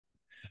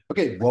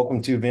Okay,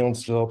 welcome to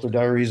Valence Developer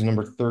Diaries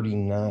number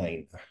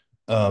 39.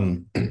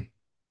 Um,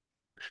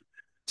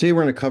 Today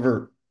we're going to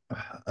cover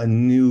a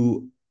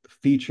new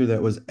feature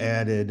that was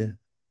added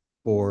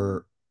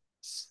for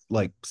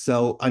like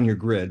cell on your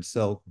grid,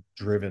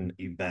 cell-driven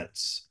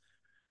events.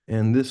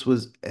 And this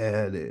was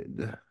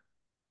added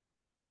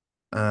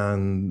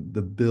on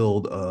the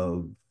build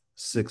of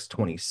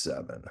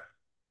 627.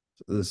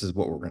 So this is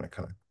what we're going to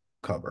kind of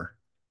cover.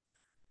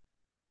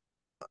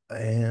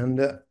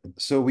 And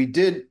so we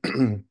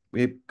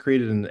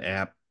created an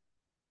app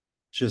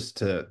just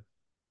to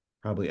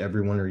probably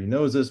everyone already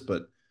knows this,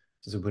 but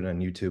since we put it on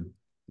YouTube,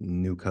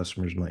 new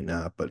customers might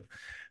not. But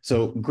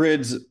so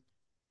grids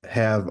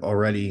have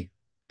already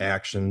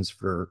actions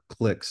for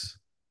clicks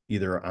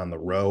either on the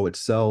row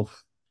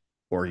itself,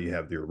 or you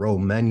have your row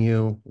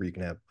menu where you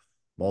can have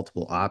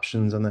multiple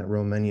options on that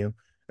row menu.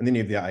 And then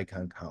you have the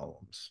icon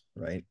columns,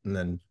 right? And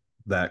then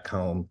that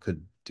column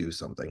could do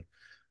something.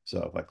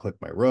 So if I click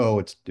my row,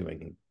 it's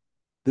doing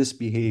this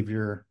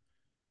behavior.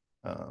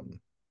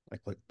 I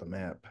click the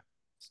map,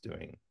 it's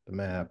doing the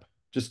map.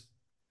 Just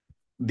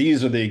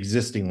these are the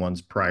existing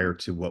ones prior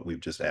to what we've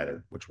just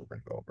added, which we're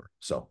going to go over.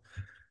 So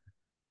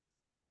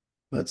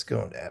let's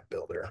go into App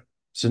Builder.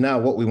 So now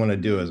what we want to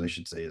do, as I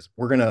should say, is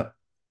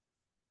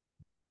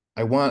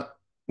I want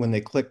when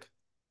they click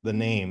the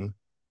name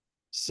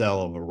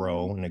cell of a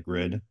row in a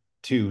grid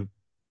to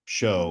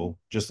show,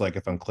 just like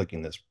if I'm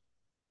clicking the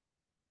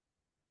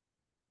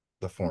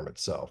form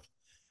itself.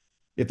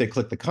 If they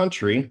click the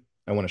country,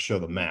 I want to show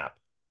the map.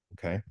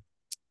 Okay.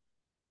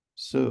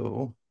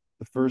 So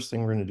the first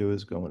thing we're going to do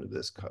is go into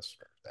this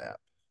customer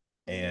app.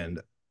 And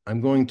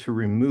I'm going to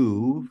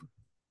remove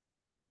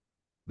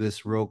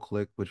this row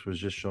click, which was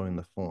just showing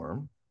the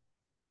form.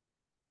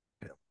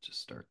 Okay,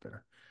 just start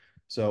there.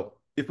 So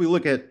if we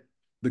look at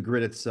the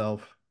grid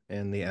itself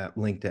and the app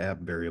link to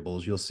app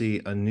variables, you'll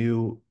see a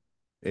new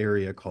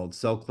area called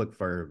cell click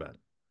fire event.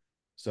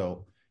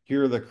 So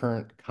here are the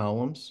current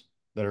columns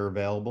that are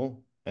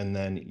available. And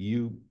then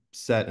you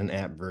set an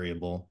app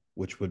variable,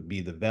 which would be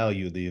the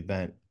value of the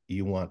event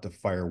you want to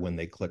fire when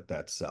they click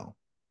that cell.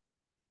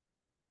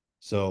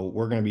 So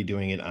we're going to be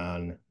doing it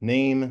on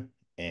name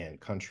and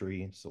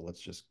country. So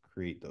let's just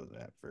create those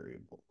app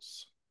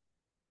variables.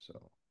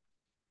 So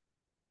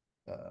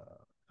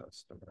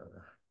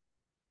customer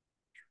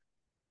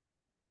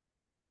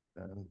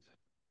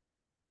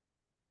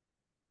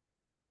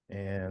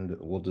and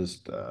we'll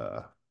just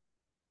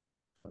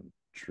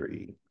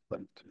country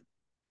clicked.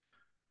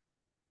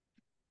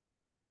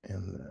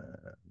 And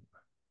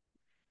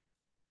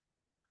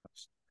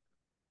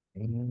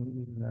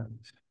then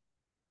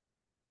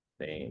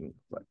name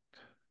clicked.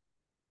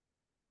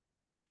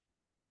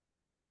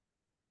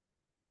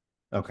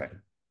 Okay.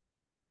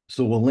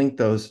 So we'll link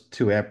those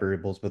two app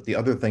variables. But the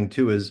other thing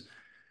too is,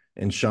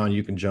 and Sean,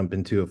 you can jump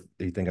into if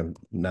you think I'm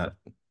not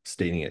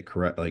stating it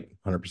correct, like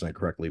 100%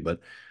 correctly, but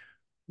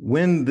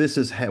when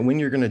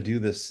you're going to do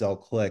this cell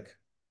click,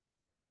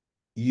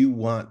 you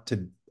want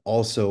to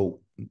also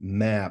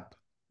map,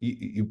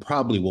 you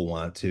probably will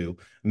want to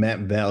map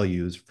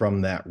values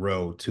from that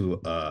row to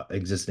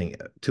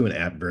an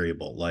app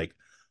variable like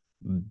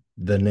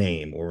the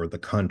name or the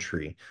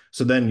country.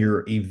 So then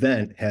your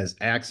event has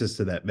access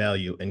to that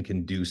value and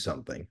can do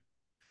something.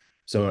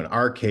 So in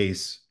our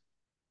case,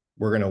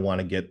 we're going to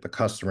want to get the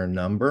customer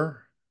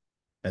number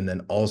and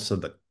then also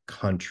the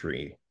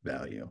country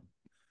value.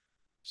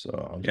 So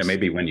I'll Yeah, just,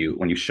 maybe when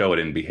you show it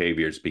in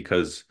behaviors,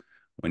 because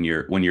when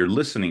you're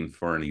listening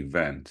for an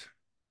event,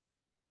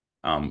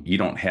 you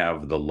don't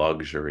have the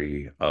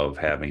luxury of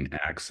having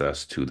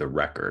access to the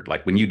record.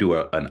 Like when you do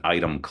an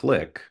item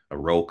click, a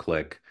row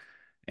click,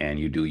 and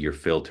you do your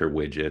filter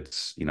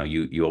widgets,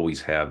 you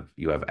always have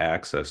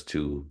access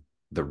to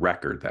the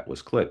record that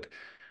was clicked.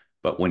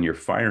 But when you're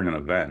firing an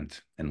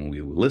event and when we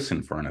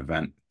listen for an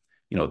event,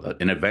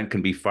 an event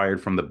can be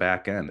fired from the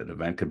back end. An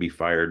event could be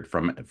fired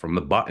from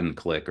the button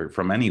click or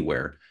from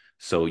anywhere.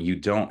 So you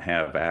don't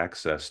have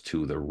access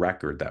to the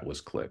record that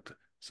was clicked.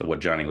 So what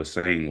Johnny was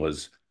saying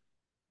was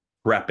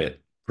prep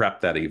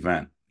that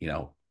event,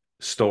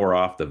 store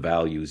off the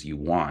values you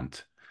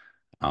want.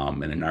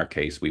 And in our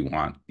case, we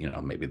want,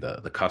 maybe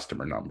the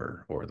customer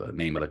number or the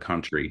name of the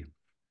country.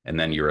 And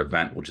then your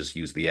event will just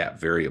use the app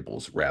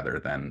variables rather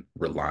than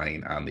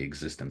relying on the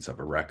existence of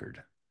a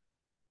record.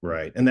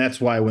 right. And that's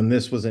why when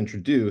this was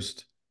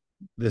introduced,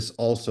 this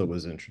also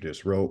was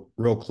introduced, row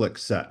click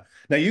set.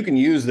 Now you can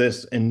use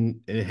this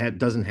and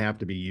doesn't have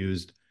to be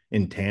used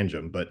in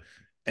tangent, but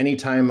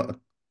anytime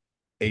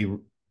a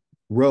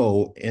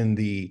row in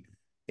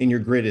your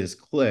grid is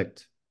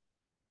clicked,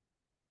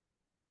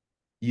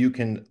 you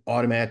can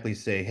automatically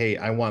say, hey,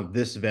 I want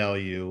this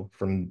value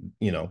from,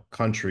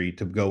 country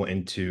to go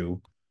into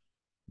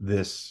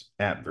this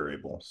app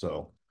variable.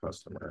 So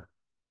customer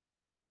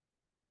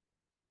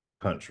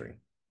country.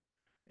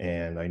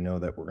 And I know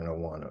that we're going to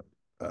want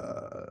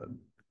a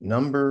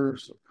number,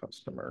 so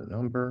customer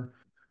number.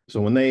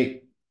 So when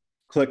they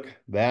click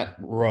that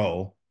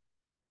row,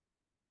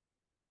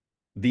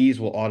 these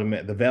will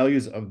automate the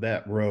values of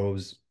that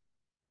rows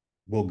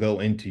will go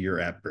into your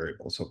app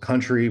variable. So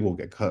country will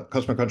get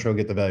customer country will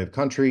get the value of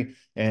country,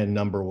 and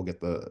number will get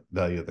the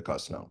value of the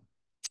customer.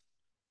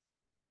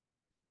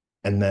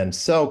 And then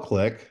cell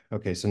click.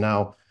 Okay, so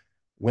now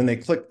when they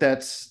click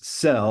that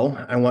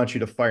cell, I want you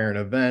to fire an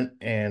event.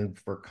 And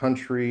for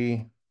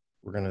country,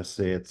 we're going to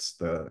say it's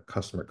the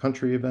customer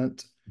country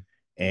event.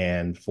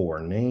 And for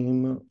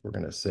name, we're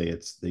going to say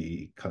it's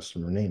the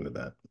customer name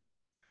event.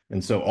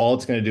 And so all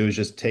it's going to do is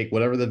just take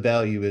whatever the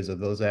value is of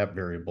those app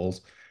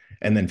variables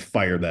and then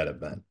fire that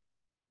event.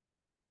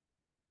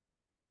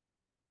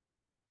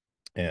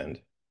 And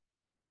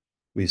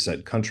we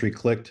said country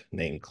clicked,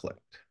 name clicked.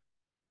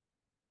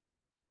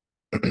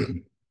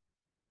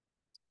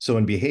 So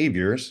in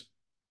behaviors,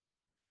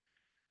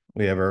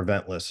 we have our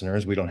event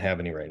listeners. We don't have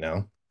any right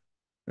now.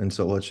 And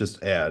so let's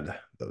just add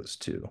those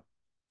two.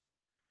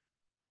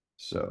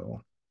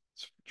 So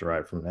let's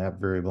derive from an app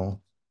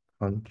variable,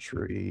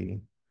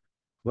 country,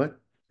 what?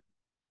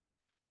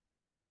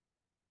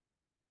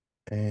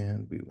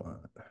 And we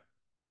want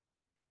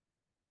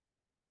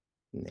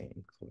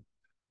name click.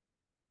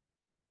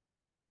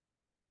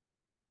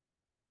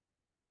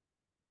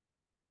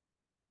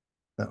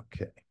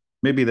 Okay.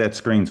 Maybe that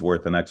screen's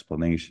worth an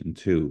explanation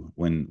too.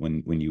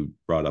 When you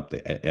brought up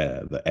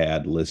the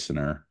ad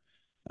listener,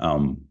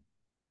 um,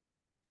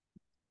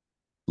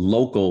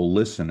 local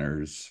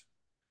listeners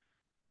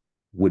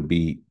would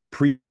be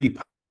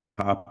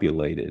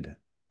pre-populated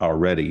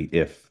already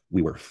if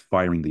we were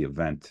firing the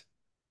event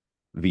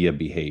via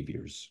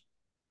behaviors.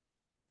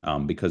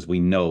 Because we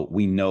know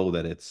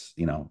that it's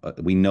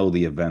we know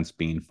the event's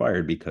being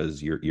fired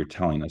because you're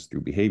telling us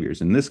through behaviors.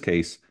 In this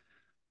case,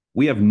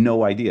 we have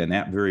no idea. An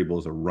app variable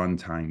is a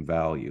runtime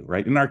value,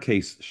 right? In our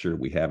case, sure,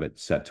 we have it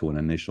set to an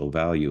initial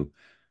value,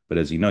 but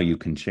as you know, you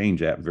can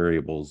change app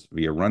variables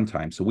via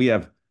runtime. So we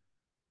have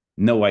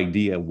no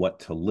idea what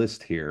to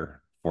list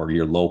here for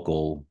your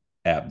local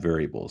app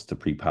variables to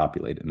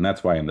pre-populate it. And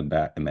that's why in the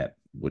back, in that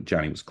what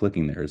Johnny was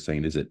clicking there is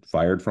saying, is it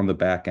fired from the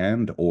back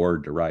end or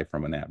derived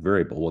from an app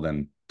variable? Well,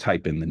 then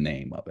type in the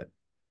name of it.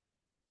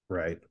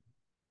 Right.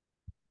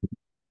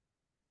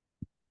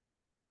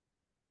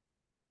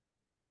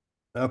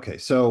 Okay,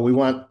 so we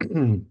want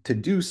to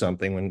do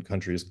something when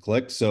country is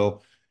clicked.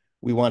 So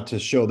we want to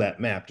show that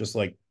map just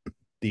like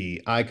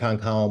the icon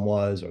column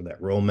was or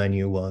that row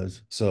menu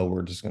was. So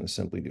we're just going to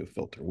simply do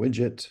filter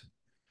widget,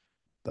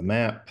 the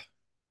map.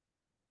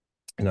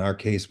 In our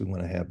case, we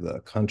want to have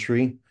the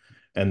country.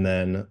 And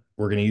then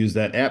we're going to use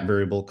that app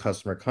variable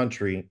customer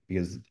country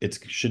because it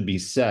should be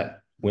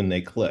set when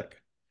they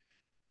click.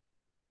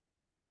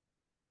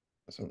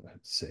 So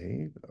let's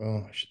save.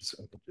 Oh, I should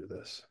do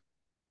this.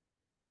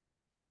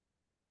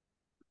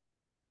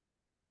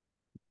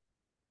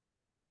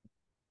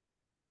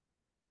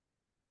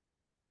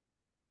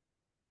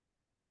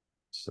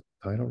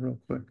 Subtitle real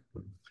quick.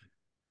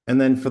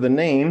 And then for the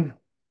name,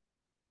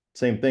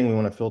 same thing. We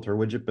want to filter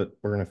widget, but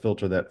we're going to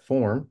filter that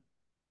form.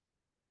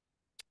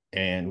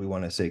 And we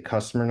want to say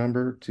customer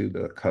number to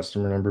the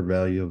customer number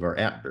value of our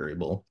app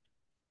variable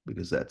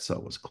because that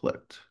cell was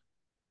clicked.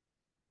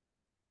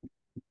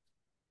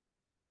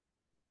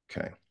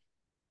 Okay. I'm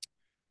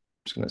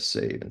just going to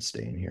save and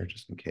stay in here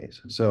just in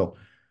case. So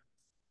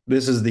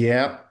this is the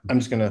app. I'm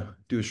just going to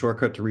do a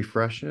shortcut to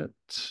refresh it.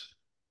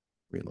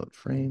 Reload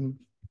frame.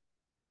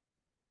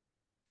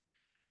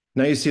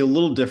 Now you see a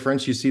little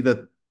difference. You see that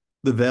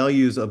the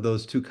values of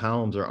those two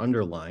columns are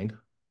underlined.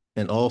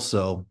 And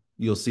also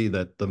you'll see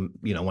that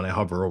when I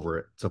hover over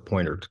it, it's a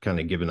pointer to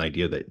kind of give an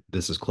idea that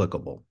this is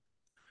clickable.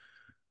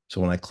 So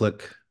when I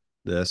click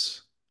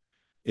this,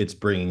 it's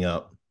bringing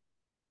up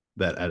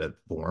that edit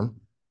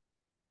form.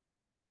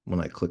 When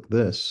I click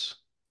this,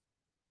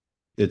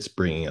 it's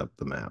bringing up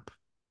the map.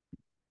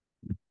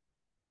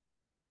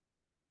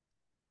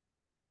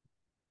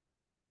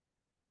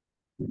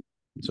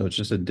 So it's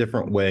just a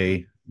different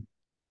way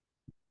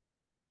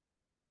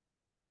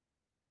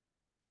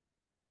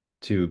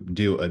to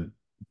do a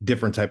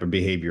different type of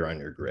behavior on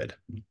your grid.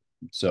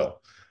 So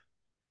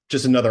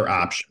just another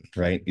option,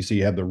 right? You see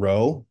you have the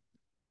row,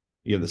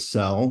 you have the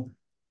cell,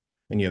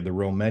 and you have the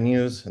row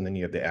menus, and then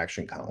you have the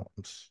action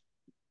columns.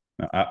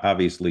 Now,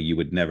 obviously, you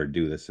would never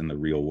do this in the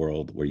real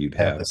world where you'd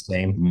Have the have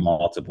same.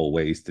 multiple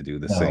ways to do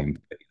the No, same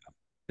thing.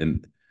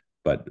 And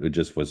but it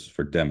just was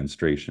for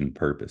demonstration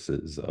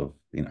purposes of,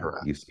 you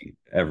correct. see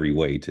every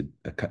way to,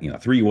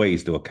 three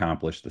ways to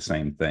accomplish the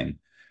same thing.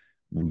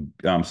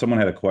 Someone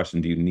had a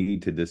question: do you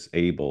need to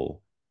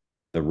disable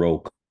the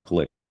row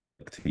click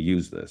to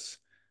use this?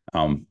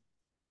 Um,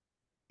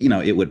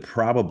 it would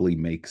probably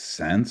make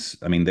sense.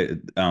 I mean,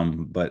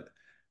 but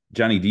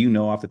Johnny, do you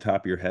know off the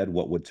top of your head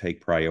what would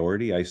take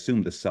priority? I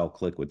assume the cell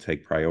click would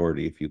take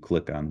priority if you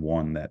click on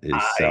one that is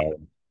I cell.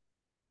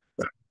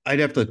 I'd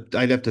have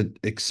to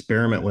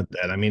experiment with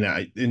that. I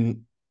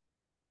mean,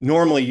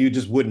 normally you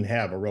just wouldn't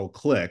have a row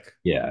click.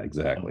 Yeah,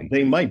 exactly.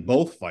 They might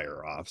both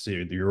fire off. So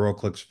your row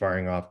click's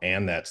firing off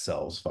and that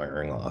cell's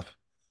firing off.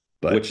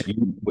 But Which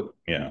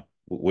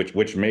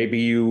maybe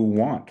you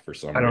want for I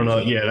some don't know.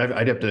 reason. Yeah,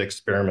 I'd have to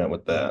experiment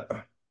with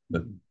that.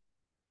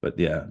 But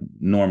yeah,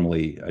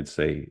 normally I'd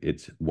say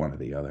it's one or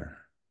the other.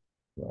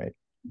 Right.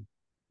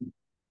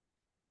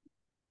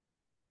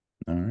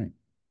 All right.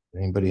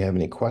 Anybody have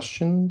any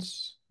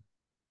questions?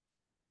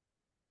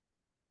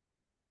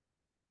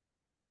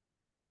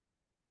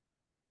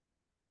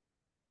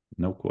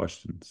 No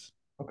questions.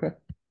 Okay.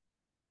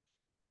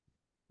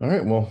 All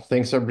right. Well,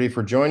 thanks everybody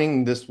for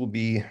joining. This will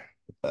be,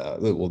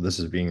 well, this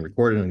is being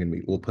recorded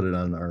and we'll put it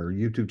on our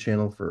YouTube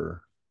channel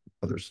for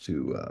others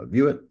to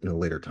view it in a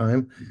later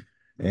time.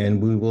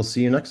 And we will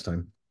see you next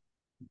time.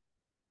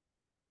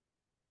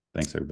 Thanks, everybody.